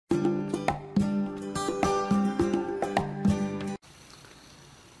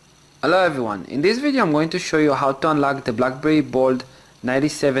Hello everyone, in this video I'm going to show you how to unlock the Blackberry Bold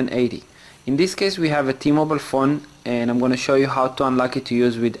 9780. In this case we have a T-Mobile phone and I'm going to show you how to unlock it to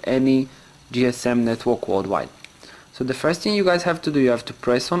use with any GSM network worldwide. So the first thing you guys have to do, you have to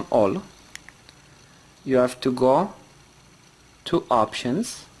press on all. You have to go to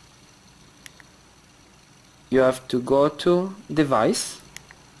options. You have to go to device.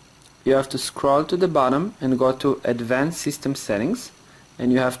 You have to scroll to the bottom and go to advanced system settings,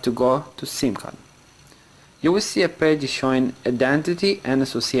 and you have to go to SIM card. You will see a page showing identity and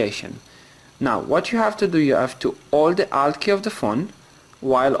association. Now what you have to do, you have to hold the Alt key of the phone.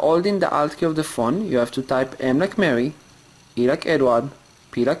 While holding the Alt key of the phone, you have to type M like Mary, E like Edward,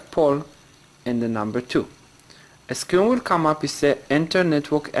 P like Paul, and the number 2. A screen will come up, it says enter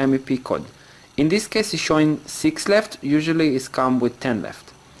network MEP code. In this case it's showing 6 left, usually it's come with 10 left.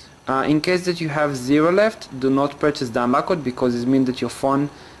 In case that you have 0 left, do not purchase the unlock code because it means that your phone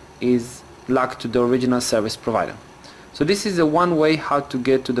is locked to the original service provider. So this is the one way how to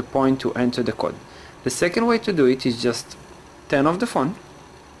get to the point to enter the code. The second way to do it is just turn off the phone,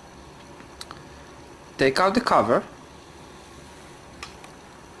 take out the cover,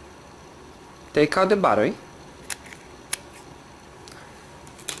 take out the battery,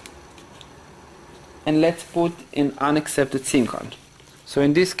 and let's put in unaccepted SIM card. So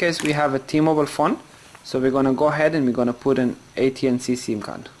in this case we have a T-Mobile phone, so we're gonna go ahead and we're gonna put an AT&T SIM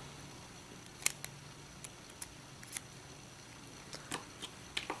card.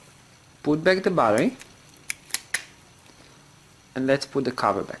 Put back the battery and let's put the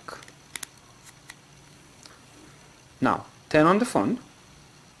cover back. Now turn on the phone.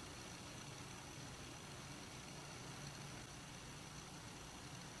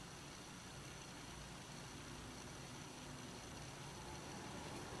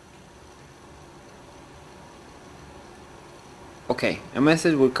 Okay, a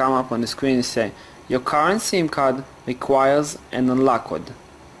message will come up on the screen and say your current SIM card requires an unlock code.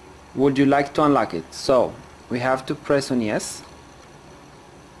 Would you like to unlock it? So we have to press on yes,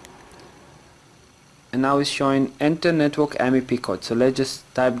 and now it's showing enter network MEP code. So let's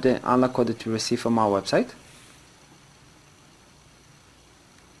just type the unlock code that we received from our website.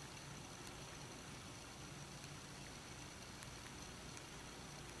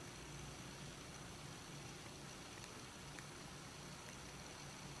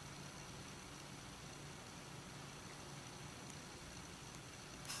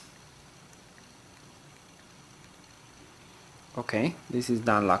 Okay, this is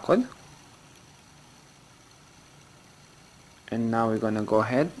the unlock code, and now we're gonna go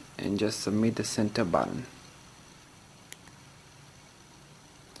ahead and just submit the center button.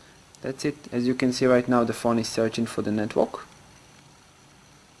 That's it. As you can see right now, the phone is searching for the network.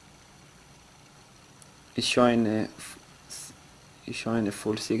 It's showing a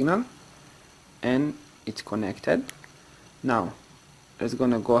full signal and it's connected. Now let's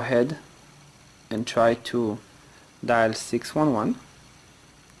gonna go ahead and try to dial 611.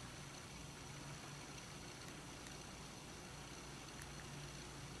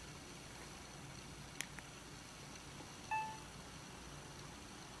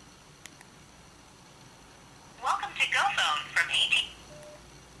 Welcome to GoPhone from AT&T.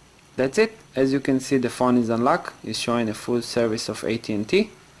 That's it. As you can see, the phone is unlocked. It's showing a full service of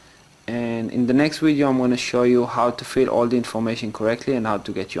AT&T. And in the next video I'm going to show you how to fill all the information correctly and how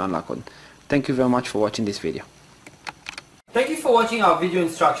to get you unlocked. Thank you very much for watching this video. Thank you for watching our video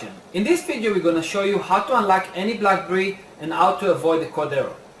instruction. In this video we're going to show you how to unlock any Blackberry and how to avoid the code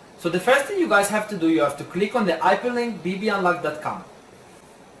error. So the first thing you guys have to do, you have to click on the hyperlink bbunlock.com.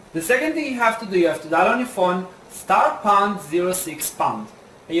 The second thing you have to do, you have to dial on your phone *#06#.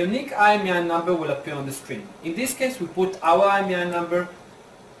 A unique IMEI number will appear on the screen. In this case we put our IMEI number,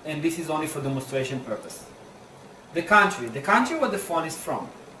 and this is only for demonstration purpose. The country where the phone is from.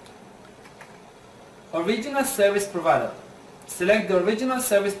 Original service provider. Select the original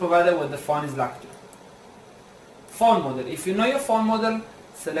service provider where the phone is locked to. Phone model. If you know your phone model,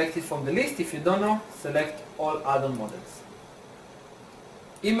 select it from the list. If you don't know, select all other models.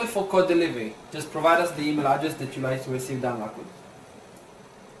 Email for code delivery. Just provide us the email address that you like to receive the unlock code.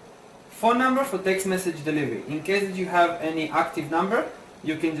 Phone number for text message delivery. In case that you have any active number,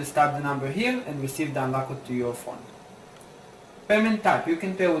 you can just type the number here and receive the unlock code to your phone. Payment type. You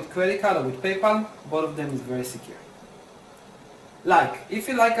can pay with credit card or with PayPal. Both of them is very secure. Like. If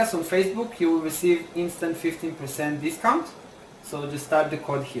you like us on Facebook, you will receive instant 15% discount. So just type the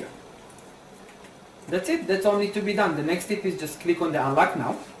code here. That's it. That's all need to be done. The next step is just click on the unlock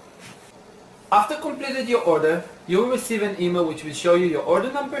now. After completed your order, you will receive an email which will show you your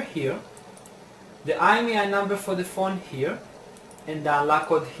order number here, the IMEI number for the phone here, and the unlock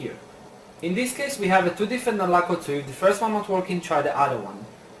code here. In this case we have two different unlock codes, so if the first one not working, try the other one.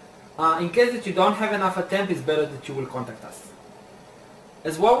 In case that you don't have enough attempt, it's better that you will contact us.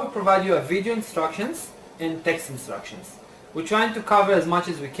 As well, we provide you a video instructions and text instructions. We're trying to cover as much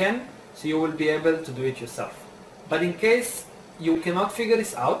as we can, so you will be able to do it yourself. But in case you cannot figure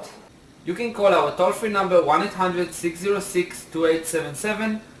this out, you can call our toll-free number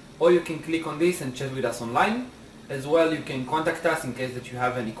 1-800-606-2877, or you can click on this and chat with us online. As well, you can contact us in case that you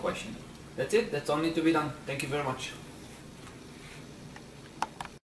have any question. That's it. That's all need to be done. Thank you very much.